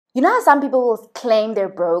You know how some people will claim they're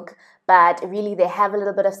broke, but really they have a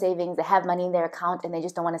little bit of savings, they have money in their account, and they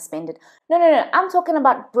just don't want to spend it. No, no, no. I'm talking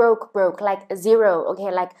about broke, like zero,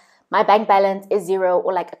 okay? Like my bank balance is zero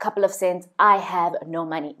or like a couple of cents. I have no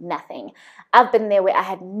money, nothing. I've been there where I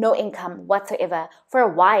had no income whatsoever for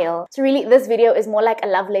a while. So really, this video is more like a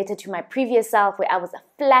love letter to my previous self where I was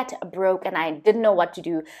flat broke and I didn't know what to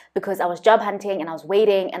do because I was job hunting and I was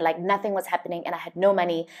waiting and like nothing was happening and I had no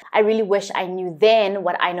money. I really wish I knew then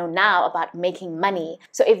what I know now about making money.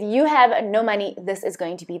 So if you have no money, this is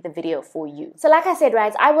going to be the video for you. So like I said,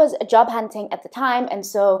 right, I was job hunting at the time, and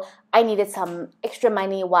so I needed some extra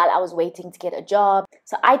money while I was waiting to get a job.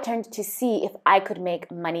 So I turned to see if I could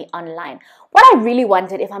make money online. What I really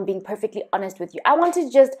wanted, if I'm being perfectly honest with you, I wanted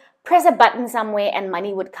to just press a button somewhere and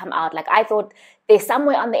money would come out. Like I thought there's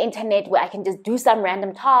somewhere on the internet where I can just do some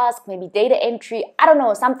random task, maybe data entry, I don't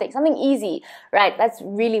know, something easy, right? That's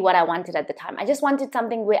really what I wanted at the time. I just wanted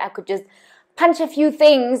something where I could just punch a few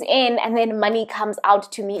things in and then money comes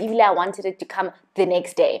out to me. Even I wanted it to come the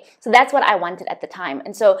next day. So that's what I wanted at the time.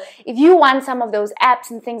 And so if you want some of those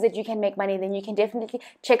apps and things that you can make money, then you can definitely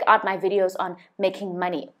check out my videos on making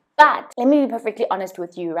money. But let me be perfectly honest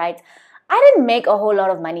with you, right? I didn't make a whole lot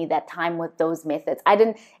of money that time with those methods.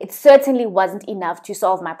 It certainly wasn't enough to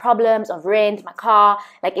solve my problems of rent, my car.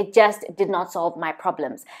 Like it just did not solve my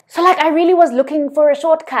problems. So like I really was looking for a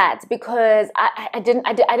shortcut because I didn't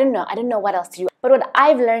know what else to do. But what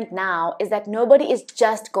I've learned now is that nobody is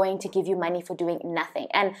just going to give you money for doing nothing.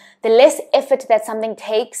 And the less effort that something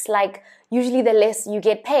takes, like usually the less you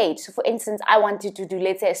get paid. So for instance, I wanted to do,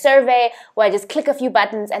 let's say, a survey where I just click a few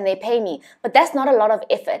buttons and they pay me. But that's not a lot of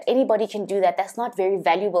effort. Anybody can do that. That's not very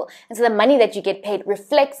valuable. And so the money that you get paid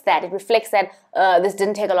reflects that. It reflects that this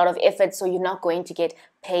didn't take a lot of effort, so you're not going to get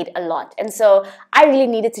paid a lot. And so I really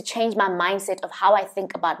needed to change my mindset of how I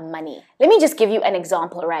think about money. Let me just give you an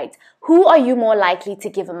example, right? Who are you more likely to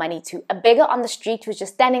give money to? A beggar on the street who's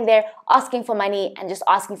just standing there asking for money and just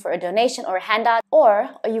asking for a donation or a handout? Or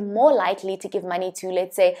are you more likely to give money to,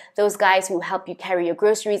 let's say, those guys who help you carry your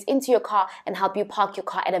groceries into your car and help you park your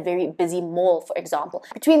car at a very busy mall, for example?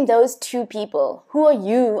 Between those two people, who are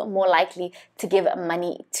you more likely to give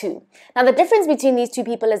money to? Now, the difference between these two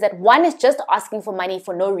people is that one is just asking for money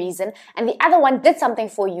for no reason, and the other one did something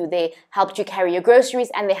for you. They helped you carry your groceries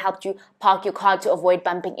and they helped you park your car to avoid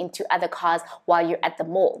bumping into other cars while you're at the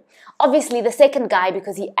mall. Obviously, the second guy,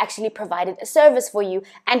 because he actually provided a service for you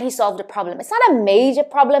and he solved a problem. It's not a major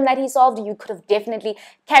problem that he solved. You could have definitely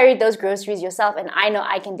carried those groceries yourself, and I know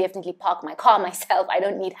I can definitely park my car myself. I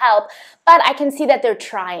don't need help, but I can see that they're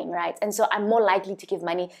trying, right? And so I'm more likely to give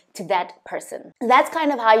money to that person. That's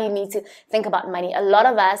kind of how you need to think about money. A lot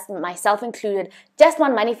of us, myself included, just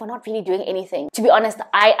want money for not really doing anything. To be honest,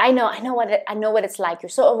 I know what it's like. You're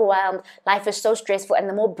so overwhelmed, life is so stressful, and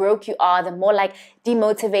the more broke you are, the more like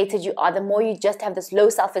demotivated you are, the more you just have this low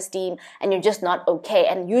self-esteem and you're just not okay.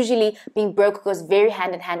 And usually being broke goes very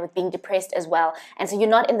hand in hand with being depressed as well. And so you're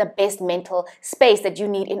not in the best mental space that you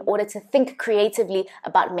need in order to think creatively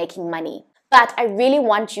about making money. But I really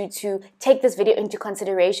want you to take this video into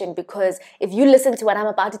consideration, because if you listen to what I'm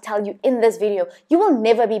about to tell you in this video, you will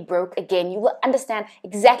never be broke again. You will understand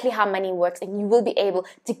exactly how money works and you will be able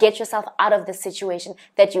to get yourself out of the situation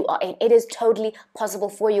that you are in. It is totally possible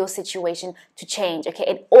for your situation to change, okay?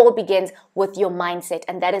 It all begins with your mindset,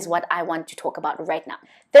 and that is what I want to talk about right now.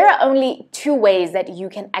 There are only two ways that you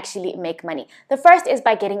can actually make money. The first is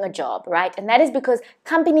by getting a job, right? And that is because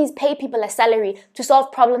companies pay people a salary to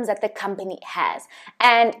solve problems that the company has.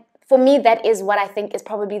 And for me, that is what I think is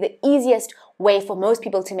probably the easiest way for most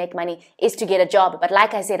people to make money, is to get a job. But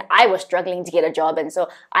like I said, I was struggling to get a job, and so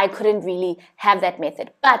I couldn't really have that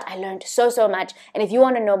method. But I learned so much. And if you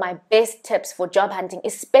want to know my best tips for job hunting,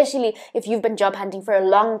 especially if you've been job hunting for a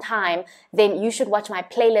long time, then you should watch my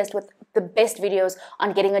playlist with the best videos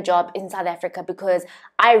on getting a job in South Africa, because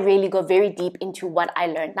I really go very deep into what I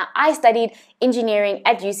learned. Now, I studied engineering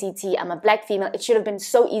at UCT. I'm a black female. It should have been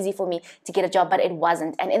so easy for me to get a job, but it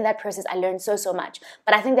wasn't. And in that process, I learned so much.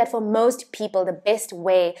 But I think that for most people, the best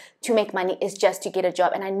way to make money is just to get a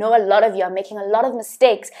job. And I know a lot of you are making a lot of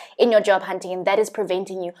mistakes in your job hunting, and that is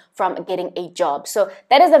preventing you from getting a job. So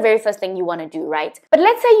that is the very first thing you want to do, right? But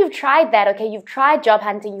let's say you've tried that, okay? You've tried job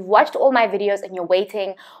hunting, you've watched all my videos and you're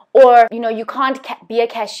waiting, or you can't be a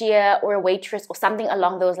cashier or a waitress or something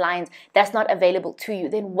along those lines. That's not available to you.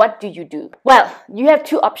 Then what do you do? Well, you have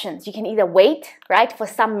two options. You can either wait, right, for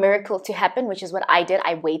some miracle to happen, which is what I did.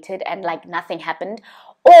 I waited and like nothing happened.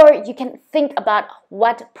 Or you can think about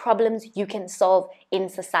what problems you can solve in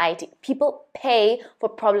society. People pay for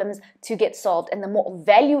problems to get solved, and the more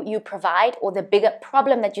value you provide or the bigger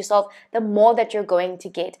problem that you solve, the more that you're going to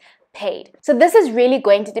get paid. So this is really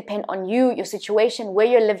going to depend on you, your situation, where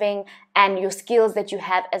you're living, and your skills that you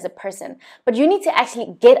have as a person. But you need to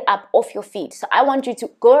actually get up off your feet. So I want you to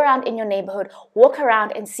go around in your neighborhood, walk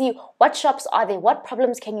around and see what shops are there, what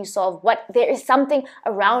problems can you solve, what there is something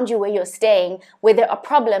around you where you're staying where there are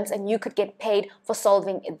problems and you could get paid for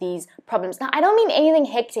solving these problems. Now, I don't mean anything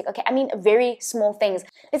hectic, okay? I mean very small things.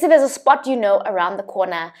 Let's say there's a spot you know around the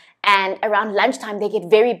corner, and around lunchtime they get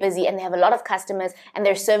very busy and they have a lot of customers and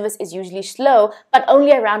their service is usually slow, but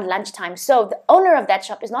only around lunchtime. So the owner of that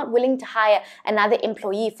shop is not willing to hire another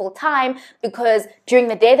employee full time because during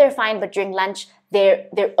the day they're fine, but during lunch they're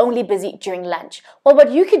only busy during lunch. Well,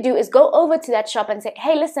 what you could do is go over to that shop and say,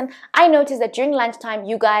 hey, listen, I noticed that during lunchtime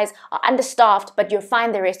you guys are understaffed, but you're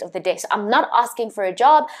fine the rest of the day. So I'm not asking for a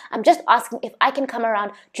job. I'm just asking if I can come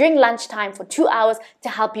around during lunchtime for 2 hours to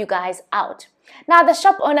help you guys out. Now, the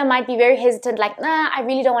shop owner might be very hesitant, like, nah, I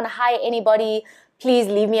really don't want to hire anybody. Please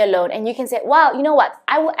leave me alone. And you can say, well, you know what?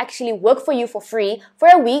 I will actually work for you for free for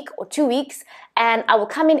a week or 2 weeks, and I will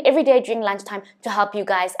come in every day during lunchtime to help you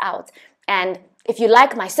guys out. And if you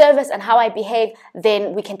like my service and how I behave,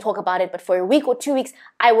 then we can talk about it. But for a week or 2 weeks,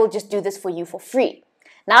 I will just do this for you for free.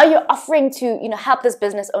 Now you're offering to, help this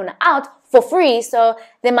business owner out for free. So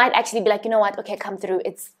they might actually be like, you know what? Okay, come through.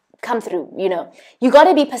 Come through, You got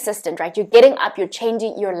to be persistent, right? You're getting up, you're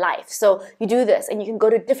changing your life. So you do this and you can go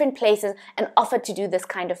to different places and offer to do this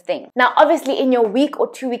kind of thing. Now, obviously in your week or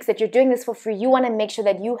 2 weeks that you're doing this for free, you want to make sure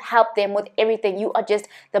that you help them with everything. You are just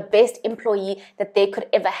the best employee that they could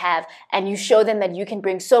ever have. And you show them that you can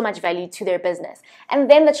bring so much value to their business.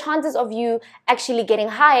 And then the chances of you actually getting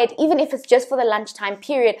hired, even if it's just for the lunchtime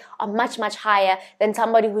period, are much, much higher than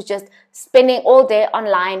somebody who's just spending all day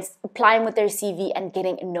online, applying with their CV and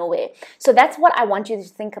getting nowhere. So that's what I want you to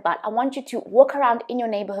think about. I want you to walk around in your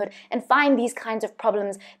neighborhood and find these kinds of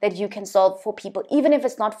problems that you can solve for people, even if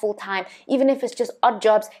it's not full-time, even if it's just odd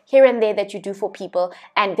jobs here and there that you do for people,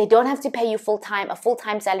 and they don't have to pay you a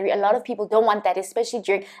full-time salary. A lot of people don't want that, especially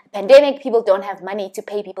during a pandemic. People don't have money to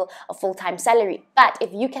pay people a full-time salary. But if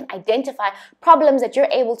you can identify problems that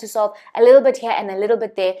you're able to solve a little bit here and a little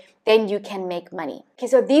bit there, then you can make money. Okay,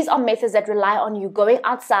 so these are methods that rely on you going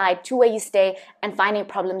outside to where you stay and finding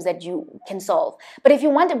problems that you can solve. But if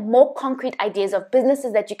you want more concrete ideas of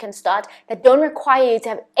businesses that you can start that don't require you to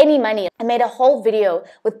have any money, I made a whole video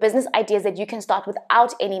with business ideas that you can start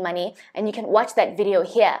without any money, and you can watch that video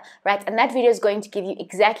here, right? And that video is going to give you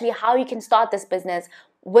exactly how you can start this business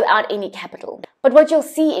without any capital. But what you'll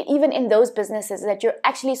see even in those businesses is that you're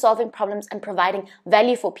actually solving problems and providing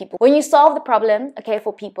value for people. When you solve the problem, okay,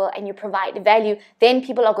 for people and you provide value, then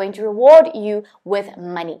people are going to reward you with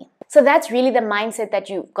money. So that's really the mindset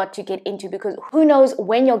that you've got to get into, because who knows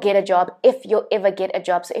when you'll get a job, if you'll ever get a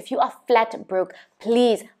job. So if you are flat broke,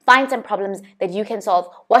 please find some problems that you can solve.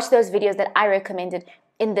 Watch those videos that I recommended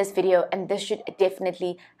in this video, and this should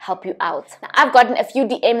definitely help you out. Now, I've gotten a few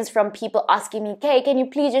DMs from people asking me, okay, can you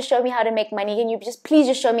please just show me how to make money? Can you please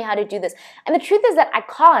just show me how to do this? And the truth is that I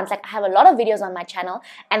can't. Like, I have a lot of videos on my channel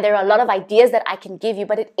and there are a lot of ideas that I can give you,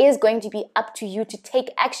 but it is going to be up to you to take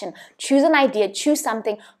action. Choose an idea, choose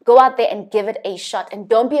something, go out there and give it a shot. And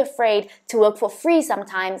don't be afraid to work for free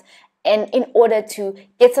sometimes, and in order to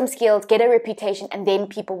get some skills, get a reputation, and then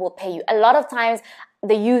people will pay you. A lot of times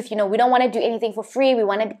the youth, we don't want to do anything for free. We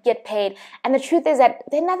want to get paid. And the truth is that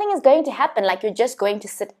then nothing is going to happen. Like, you're just going to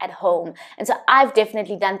sit at home. And so I've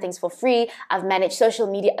definitely done things for free. I've managed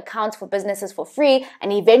social media accounts for businesses for free.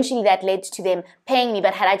 And eventually that led to them paying me.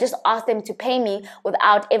 But had I just asked them to pay me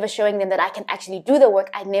without ever showing them that I can actually do the work,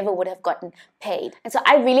 I never would have gotten paid. And so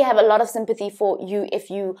I really have a lot of sympathy for you if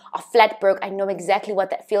you are flat broke. I know exactly what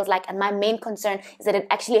that feels like. And my main concern is that it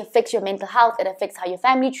actually affects your mental health. It affects how your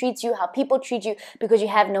family treats you, how people treat you, because you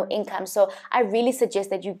have no income. So I really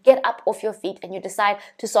suggest that you get up off your feet and you decide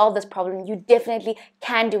to solve this problem. You definitely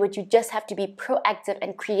can do it. You just have to be proactive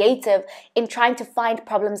and creative in trying to find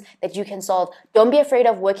problems that you can solve. Don't be afraid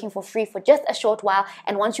of working for free for just a short while.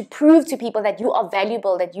 And once you prove to people that you are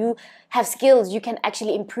valuable, that you have skills, you can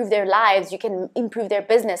actually improve their lives, you can improve their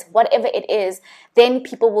business, whatever it is, then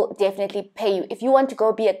people will definitely pay you. If you want to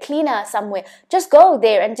go be a cleaner somewhere, just go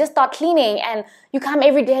there and just start cleaning, and you come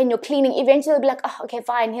every day and you're cleaning. Eventually they'll be like, oh, okay,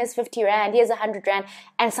 fine, here's 50 Rand, here's 100 Rand,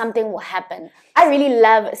 and something will happen. I really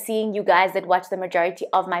love seeing you guys that watch the majority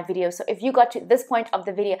of my videos. So if you got to this point of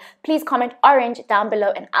the video, please comment orange down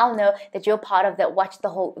below and I'll know that you're part of the watch the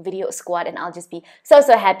whole video squad, and I'll just be so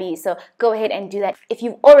happy. So go ahead and do that. If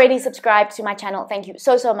you've already subscribed to my channel, thank you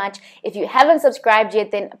so much. If you haven't subscribed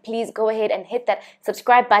yet, then please go ahead and hit that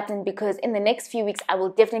subscribe button, because in the next few weeks I will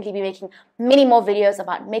definitely be making many more videos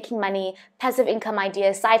about making money, passive income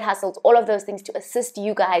ideas, side hustles, all of those things to assist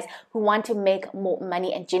you guys who want to make more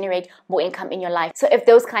money and generate more income in your life. So if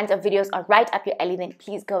those kinds of videos are right up your alley, then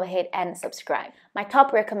please go ahead and subscribe. My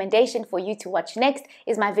top recommendation for you to watch next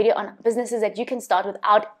is my video on businesses that you can start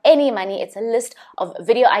without any money. It's a list of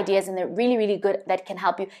video ideas and they're really good that can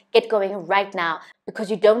help you get going right now, because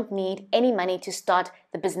you don't need any money to start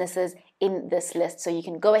the businesses in this list. So you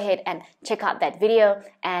can go ahead and check out that video,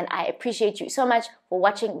 and I appreciate you so much for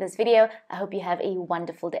watching this video. I hope you have a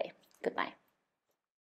wonderful day. Goodbye.